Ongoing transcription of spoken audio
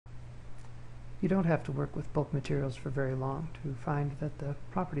You don't have to work with bulk materials for very long to find that the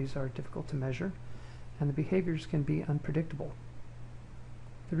properties are difficult to measure and the behaviors can be unpredictable.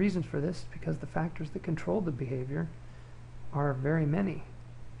 The reasons for this is because the factors that control the behavior are very many,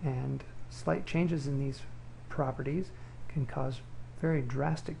 and slight changes in these properties can cause very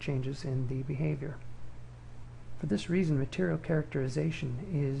drastic changes in the behavior. For this reason, material characterization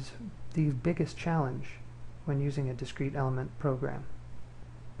is the biggest challenge when using a discrete element program,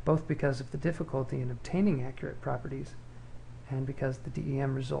 both because of the difficulty in obtaining accurate properties and because the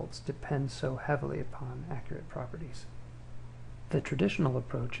DEM results depend so heavily upon accurate properties. The traditional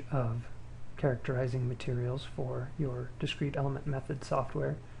approach of characterizing materials for your discrete element method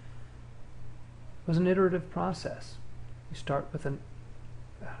software was an iterative process. You start with an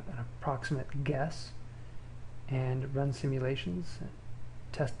approximate guess and run simulations,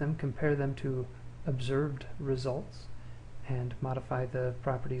 test them, compare them to observed results, and modify the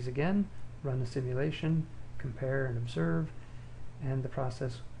properties again, run a simulation, compare and observe, and the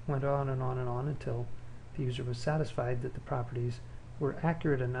process went on and on and on until the user was satisfied that the properties were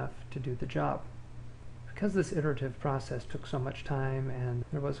accurate enough to do the job. Because this iterative process took so much time and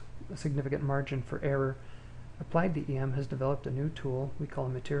there was a significant margin for error, Applied DEM has developed a new tool we call a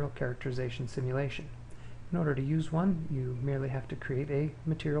material characterization simulation. In order to use one, you merely have to create a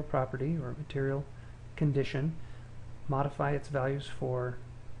material property or material condition, modify its values for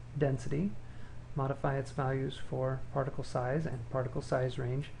density, modify its values for particle size and particle size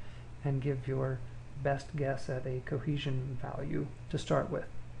range, and give your best guess at a cohesion value to start with.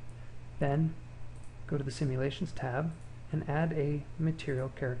 Then go to the Simulations tab and add a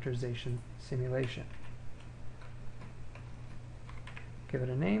material characterization simulation. Give it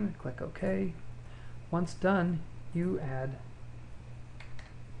a name and click OK. Once done, you add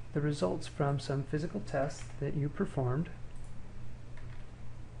the results from some physical tests that you performed.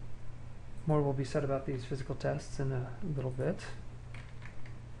 More will be said about these physical tests in a little bit.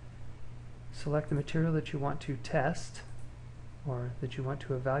 Select the material that you want to test or that you want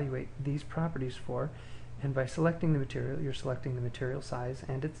to evaluate these properties for, and by selecting the material, you're selecting the material size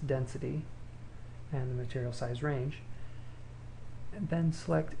and its density and the material size range. And then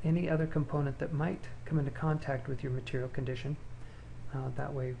select any other component that might come into contact with your material condition.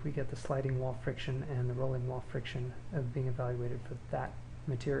 That way we get the sliding wall friction and the rolling wall friction of being evaluated for that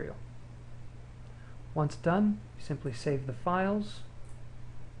material. Once done, you simply save the files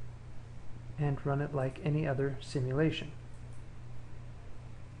and run it like any other simulation.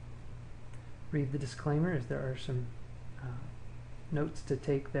 Read the disclaimer, as there are some notes to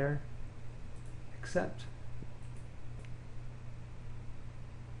take there. Accept.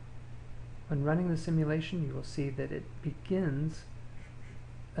 When running the simulation, you will see that it begins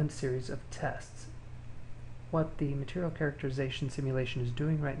a series of tests. What the material characterization simulation is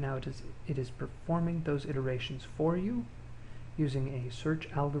doing right now is it is performing those iterations for you using a search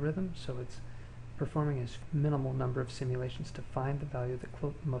algorithm, so it's performing a minimal number of simulations to find the value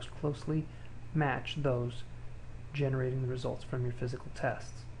that most closely match those generating the results from your physical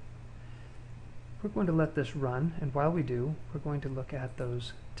tests. We're going to let this run, and while we do, we're going to look at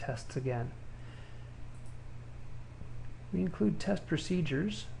those tests again. We include test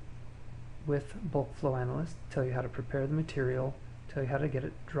procedures with Bulk Flow Analyst, tell you how to prepare the material, tell you how to get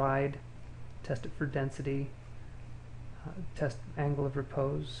it dried, test it for density, test angle of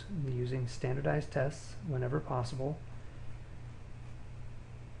repose using standardized tests whenever possible.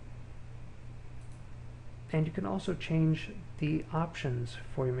 And you can also change the options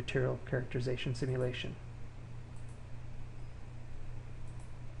for your material characterization simulation.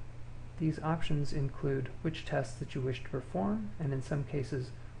 These options include which tests that you wish to perform, and in some cases,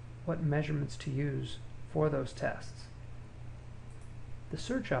 what measurements to use for those tests. The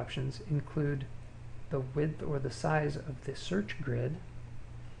search options include the width or the size of the search grid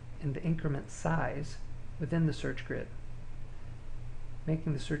and the increment size within the search grid.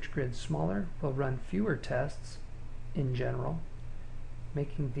 Making the search grid smaller will run fewer tests in general.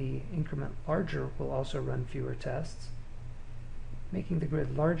 Making the increment larger will also run fewer tests. Making the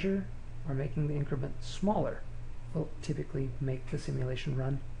grid larger or making the increment smaller will typically make the simulation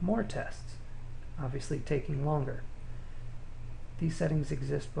run more tests, obviously taking longer. These settings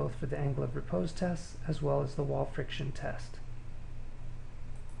exist both for the angle of repose tests as well as the wall friction test.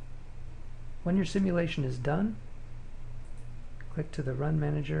 When your simulation is done, click to the Run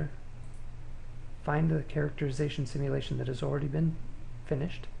Manager, find the characterization simulation that has already been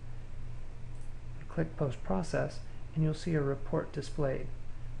finished, click Post Process, and you'll see a report displayed.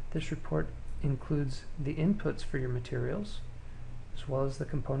 This report includes the inputs for your materials, as well as the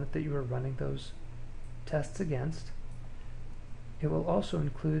component that you are running those tests against. It will also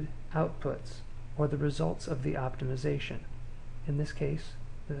include outputs, or the results of the optimization. In this case,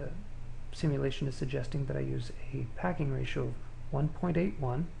 the simulation is suggesting that I use a packing ratio of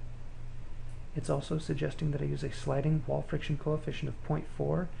 1.81. It's also suggesting that I use a sliding wall friction coefficient of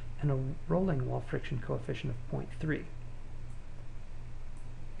 0.4 and a rolling wall friction coefficient of 0.3.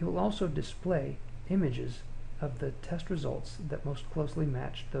 It will also display images of the test results that most closely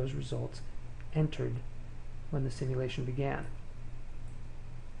matched those results entered when the simulation began.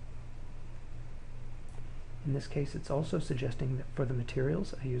 In this case, it's also suggesting that for the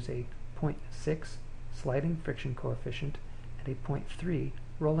materials, I use a 0.6 sliding friction coefficient and a 0.3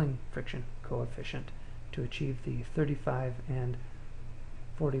 rolling friction coefficient to achieve the 35 and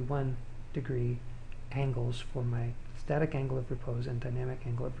 41 degree angles for my static angle of repose and dynamic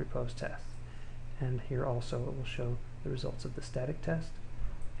angle of repose tests. And here also it will show the results of the static test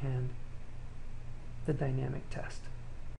and the dynamic test.